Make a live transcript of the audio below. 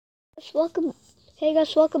Welcome, hey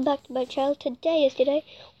guys, welcome back to my channel. Today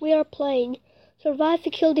we are playing Survive to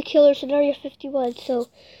Kill the Killer Scenario 51. So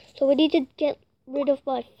we need to get rid of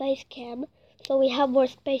my face cam, so we have more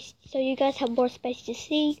space, so you guys have more space to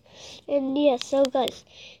see. And yeah, so guys,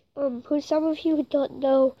 who some of you who don't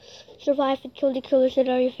know Survive to Kill the Killer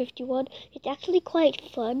Scenario 51, it's actually quite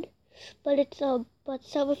fun, but but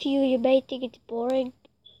some of you may think it's boring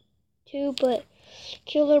too. But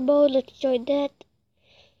killer mode, let's join that.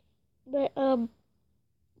 But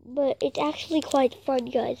it's actually quite fun,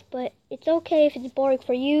 guys. But it's okay if it's boring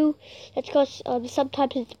for you. That's because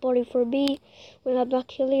sometimes it's boring for me when I'm not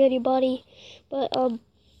killing anybody. But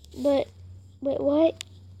wait, what?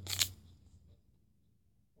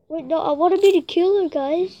 Wait, no, I want to be the killer,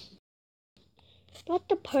 guys. Not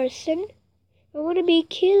the person. I want to be a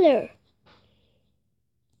killer.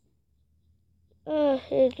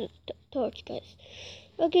 Here's the torch, guys.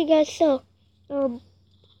 Okay, guys. So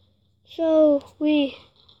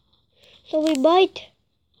we might.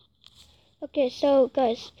 Okay, so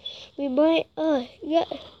guys, we might. Yeah.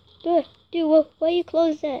 Dude, why you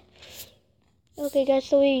close that? Okay, guys.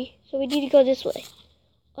 So we need to go this way.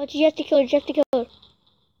 Oh, just the killer, just the killer.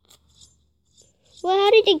 Well,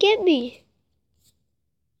 how did he get me?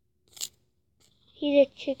 He's a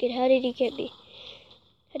chicken. How did he get me?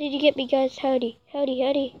 How did he get me, guys? Howdy. Guys,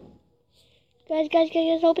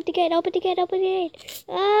 open the gate, open the gate.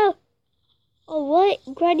 Oh! Oh, what?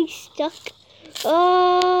 Granny's stuck?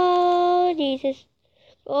 Oh, Jesus.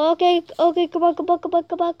 Okay, come on. Come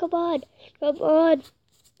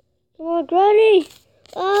on, Granny.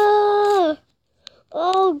 Oh,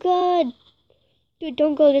 oh, God. Dude,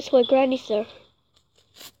 don't go this way, Granny's there.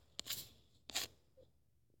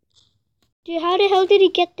 Dude, how the hell did he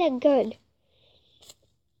get that gun?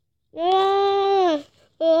 Ah!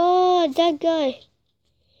 Oh, that guy.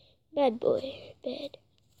 Bad boy. Bad.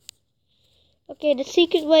 Okay, the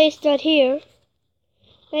secret way is not here.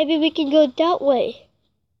 Maybe we can go that way.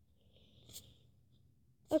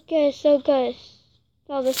 Okay, so guys.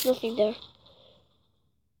 Oh, there's nothing there.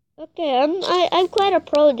 Okay, I'm quite a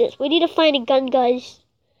pro at this. We need to find a gun, guys.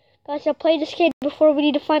 Guys, I played this game before. We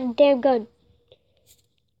need to find a damn gun.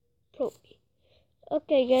 Pro.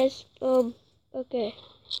 Okay, guys. Okay.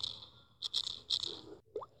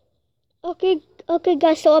 Okay,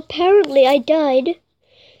 guys. So apparently I died,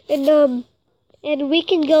 and we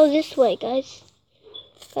can go this way, guys.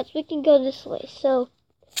 Guys, we can go this way. So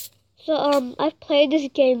I've played this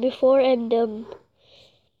game before,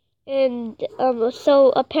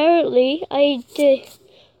 so apparently I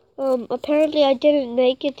didn't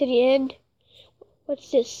make it to the end. What's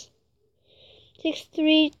this?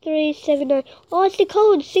 63379. Oh, it's the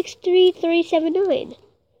code 63379.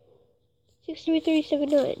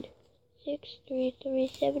 63379.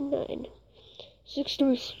 63379.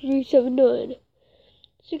 63379.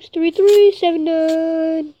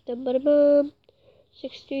 63379. Dum ba bum.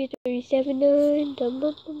 63379. Dum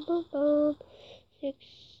bum bum bum bum.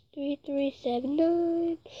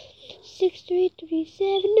 63379.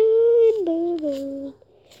 63379. Bum bum.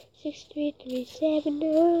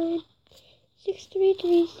 63379.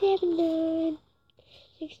 63379.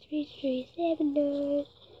 63379.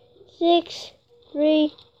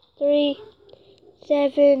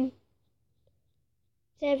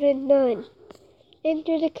 63379.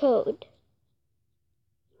 Enter the code.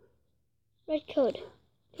 Right code.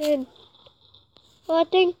 10. Oh, I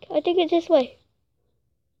think it's this way.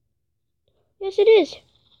 Yes, it is.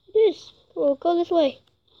 It is. We'll go this way.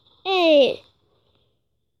 Hey.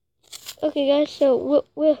 Okay, guys. So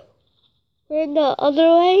we're in the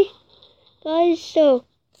other way, guys. So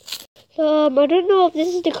I don't know if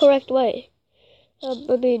this is the correct way. I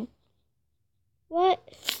mean, what?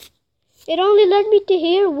 It only led me to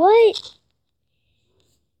here. What?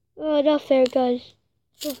 Oh, not fair, guys.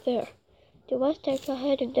 Not fair. Dude, what's that guy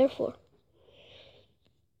hiding there for?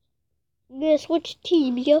 I'm gonna switch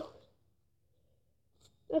teams, yo.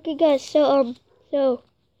 Okay, guys. So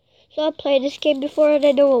I played this game before, and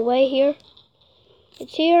I know a way here.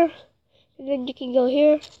 It's here, and then you can go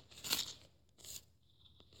here.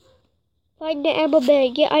 Find the ammo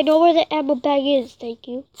bag. Yeah, I know where the ammo bag is. Thank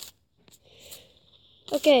you.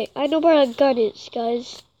 Okay, I know where a gun is,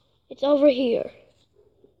 guys. It's over here.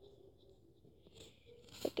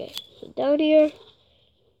 Okay, so down here.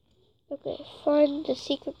 Okay, find the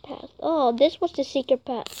secret path. Oh, this was the secret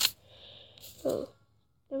path. Oh,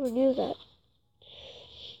 never knew that.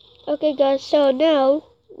 Okay, guys, so now,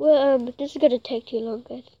 this is gonna take too long,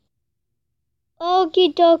 guys.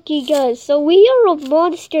 Okie dokie, guys. So we are a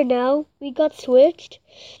monster now. We got switched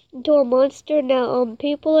into a monster now.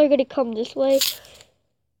 People are gonna come this way.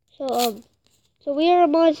 So So we are a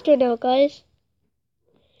monster now, guys.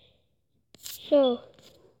 So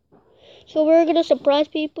we're gonna surprise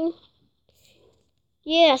people.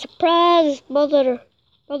 Yeah, surprise, Mother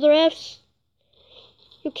F's.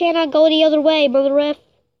 You cannot go the other way, Mother F.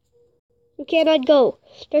 You cannot go.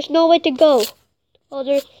 There's no way to go. Oh,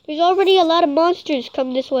 there's already a lot of monsters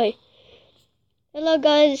come this way. Hello,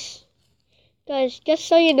 guys. Guys, just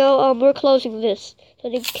so you know, we're closing this, so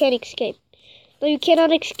they can't escape. No, you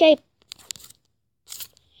cannot escape.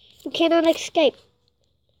 You cannot escape.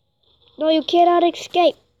 No, you cannot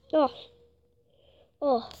escape. Oh,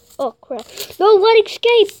 crap. No, one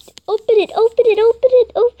escaped. Open it.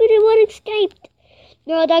 One escaped.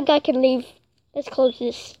 No, that guy can leave. Let's close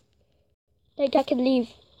this. That guy can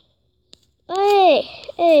leave.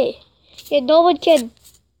 Hey. Yeah, no one can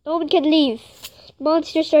leave.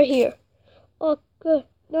 Monsters are here. Oh, good.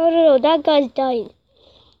 No, that guy's dying.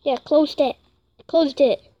 Yeah, close that. Closed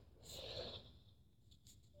it.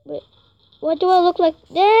 Wait, what do I look like?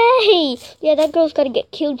 Hey! Yeah, that girl's gotta get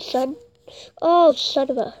killed, son. Oh, son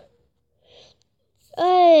of a...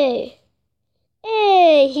 Hey,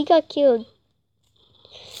 he got killed.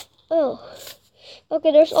 Oh.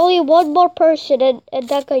 Okay, there's only one more person, and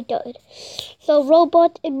that guy died. So,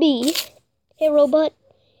 Robot and me. Hey, Robot.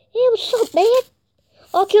 Hey, what's up, man?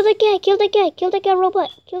 Oh, kill that guy, Robot.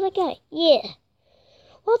 Kill that guy. Yeah.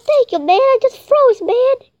 Oh, thank you, man. I just froze,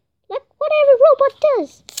 man. Like whatever Robot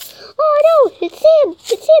does. Oh, no, it's him.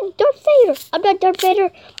 Darth Vader. I'm not Darth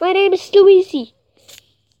Vader. My name is Luigi.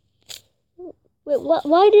 Wait,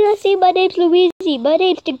 why did I say my name's Luigi? My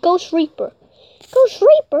name's the Ghost Reaper. Ghost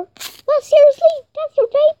Reaper? Well, seriously? That's your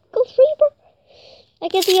name? Ghost Reaper? I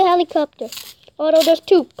can see a helicopter. Oh, no, there's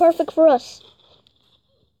two. Perfect for us.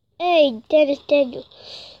 Hey, Dennis Daniel.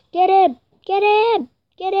 Get him!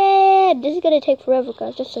 This is gonna take forever,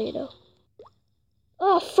 guys, just so you know.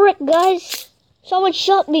 Oh, frick, guys. Someone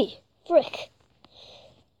shot me. Frick.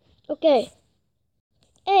 Okay.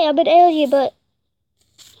 Hey, I'm an alien, but...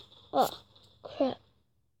 Oh, crap.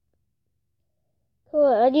 Come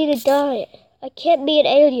on, I need to die. I can't be an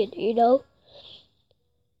alien, you know?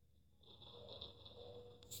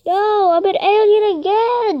 No, I'm an alien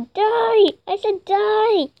again! Die! I said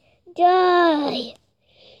die! Die!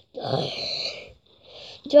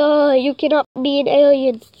 You cannot be an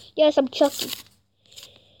alien. Yes, I'm Chucky.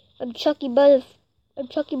 I'm Chucky Mother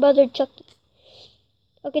Chucky.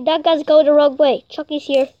 Okay, that guy's going the wrong way. Chucky's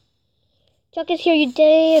here, you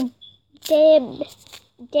damn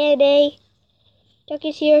eh.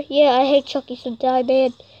 Chucky's here. Yeah, I hate Chucky, so die,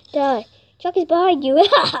 man. Die. Chucky's behind you.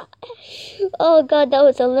 Oh, God, that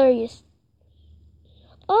was hilarious.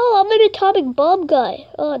 Oh, I'm an atomic bomb guy.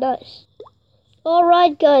 Oh, nice.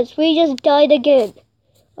 Alright, guys, we just died again.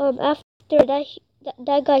 After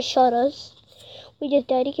that guy shot us, we just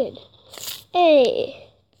died again. Hey,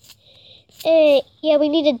 yeah, we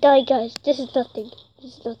need to die, guys. This is nothing,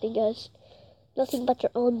 guys. Nothing but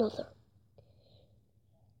your own mother.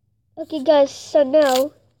 Okay, guys, so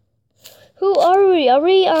now, who are we? Are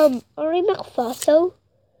we McFaso?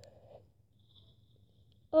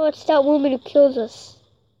 Oh, it's that woman who kills us.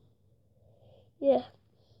 Yeah.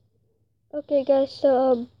 Okay, guys,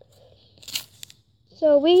 so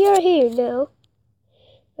we are here now.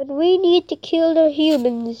 And we need to kill the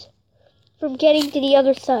humans from getting to the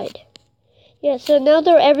other side. Yeah, so now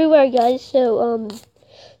they're everywhere, guys, so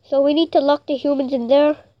we need to lock the humans in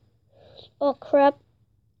there. Oh, crap.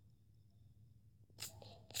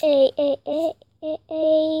 Hey,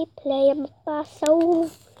 play McFaso.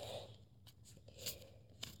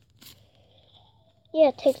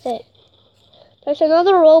 Yeah, take that. There's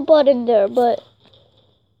another robot in there, but...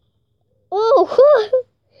 Oh,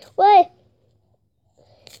 what?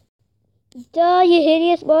 Die, you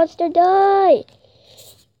hideous monster, die!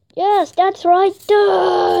 Yes, that's right,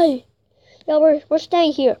 die! Yeah, we're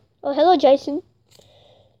staying here. Oh, hello, Jason.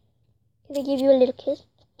 Can I give you a little kiss?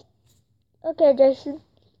 Okay, Jason.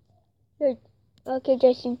 Here. Okay,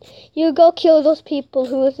 Jason. You go kill those people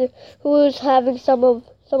who is having some of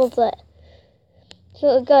that.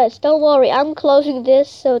 So, guys, don't worry. I'm closing this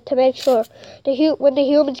so to make sure when the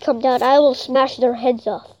humans come down, I will smash their heads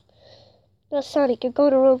off. No, Sonic, you're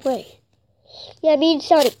going the wrong way. Yeah, me and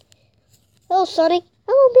Sonic. Hello, Sonic.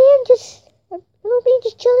 Hello, man. Just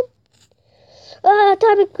chilling.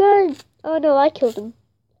 Atomic gun. Oh no, I killed him.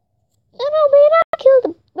 No, man, I killed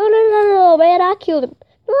him. No, man, I killed him.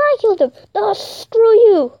 No, I killed him. No, screw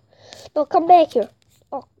you. No, come back here.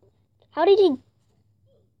 Oh, how did he?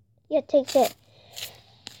 Yeah, take that.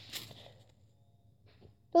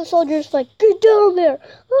 Those soldiers like, get down there.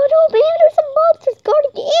 Oh no, man, there's some monsters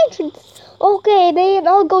guarding the entrance. Okay, man,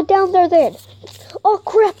 I'll go down there then. Oh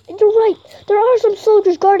crap, you're right. There are some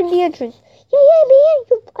soldiers guarding the entrance. Yeah,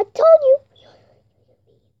 man, I told you.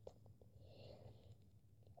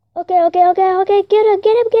 Okay, get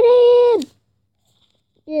him.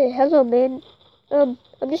 Yeah, hello, man. I'm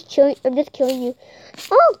just killing you.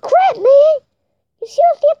 Oh crap, man. You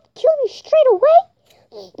seriously have to kill me straight away?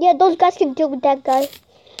 Yeah, those guys can deal with that guy.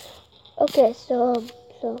 Okay, so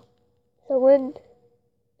when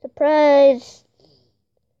surprise.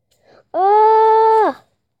 Ah!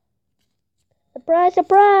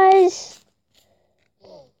 Surprise!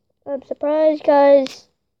 I'm surprised, guys.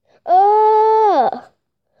 Ah!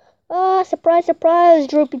 Ah! Surprise!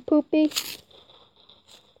 Droopy poopy.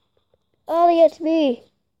 Ollie, it's me.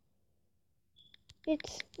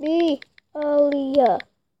 It's me, Alia.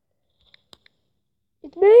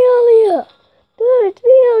 It's me, Alia. Dude, it's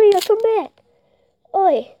me, Alia. Come back.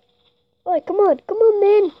 Oi, come on,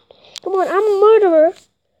 man. Come on, I'm a murderer.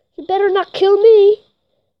 You better not kill me.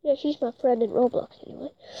 Yeah, she's my friend in Roblox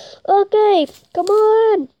anyway. Okay, come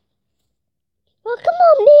on. Oh, come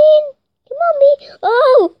on, man. Come on, man.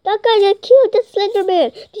 Oh, that guy got killed. That's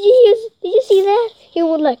Slenderman. Did you see that? He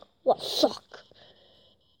was like, what suck?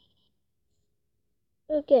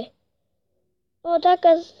 Okay. Oh, that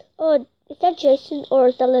guy's. Oh, is that Jason or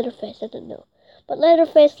is that Leatherface? I don't know. But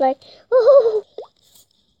Leatherface like, oh.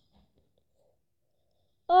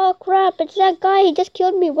 Oh crap! It's that guy. He just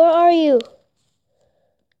killed me. Where are you?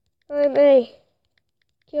 I'm a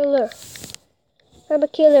killer. I'm a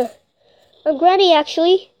killer. I'm Granny,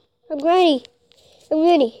 actually. I'm Granny. I'm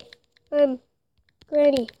Granny. I'm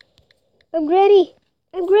Granny. I'm Granny.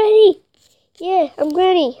 I'm Granny. Yeah, I'm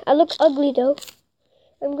Granny. I look ugly, though.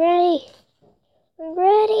 I'm Granny. I'm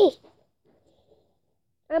Granny.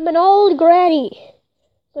 I'm an old Granny.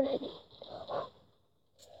 Granny.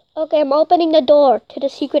 Okay, I'm opening the door to the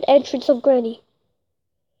secret entrance of Granny.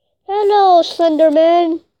 Hello,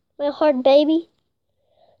 Slenderman. My heart baby.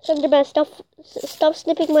 Slenderman, stop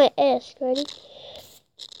snipping my ass, Granny.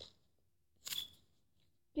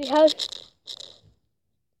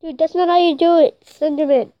 Dude, that's not how you do it,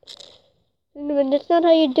 Slenderman. Slenderman, that's not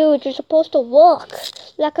how you do it. You're supposed to walk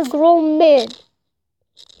like a grown man.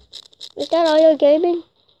 Is that all you're gaming?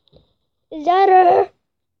 Is that her?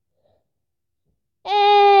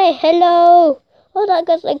 Hey, hello. Oh, that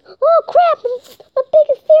guy's like, oh crap, my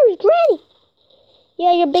biggest fear is Granny.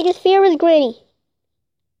 Yeah, your biggest fear is Granny.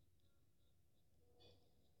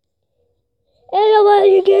 Hello,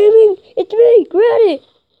 LG Gaming. It's me, Granny.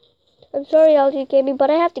 I'm sorry, LG Gaming, but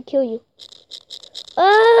I have to kill you.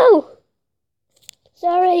 Oh!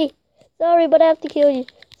 Sorry, but I have to kill you.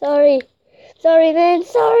 Sorry, man,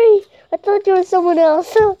 sorry. I thought you were someone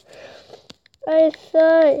else. I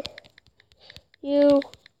thought you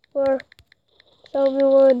were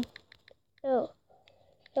someone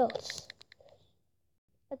else.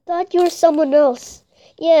 I thought you were someone else.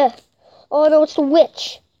 Yeah. Oh no, it's a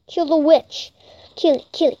witch. Kill the witch. Kill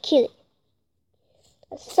it.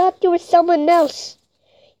 I thought you were someone else.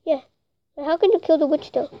 Yeah. How can you kill the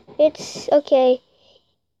witch though? It's okay.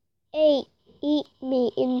 Hey, meet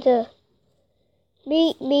me in the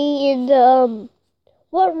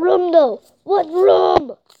what room though? What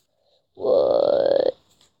room? What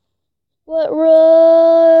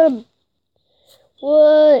room?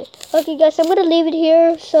 What? Okay guys, I'm gonna leave it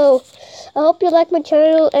here. So I hope you like my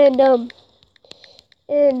channel and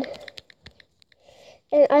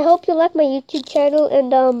I hope you like my YouTube channel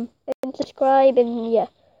and subscribe and yeah.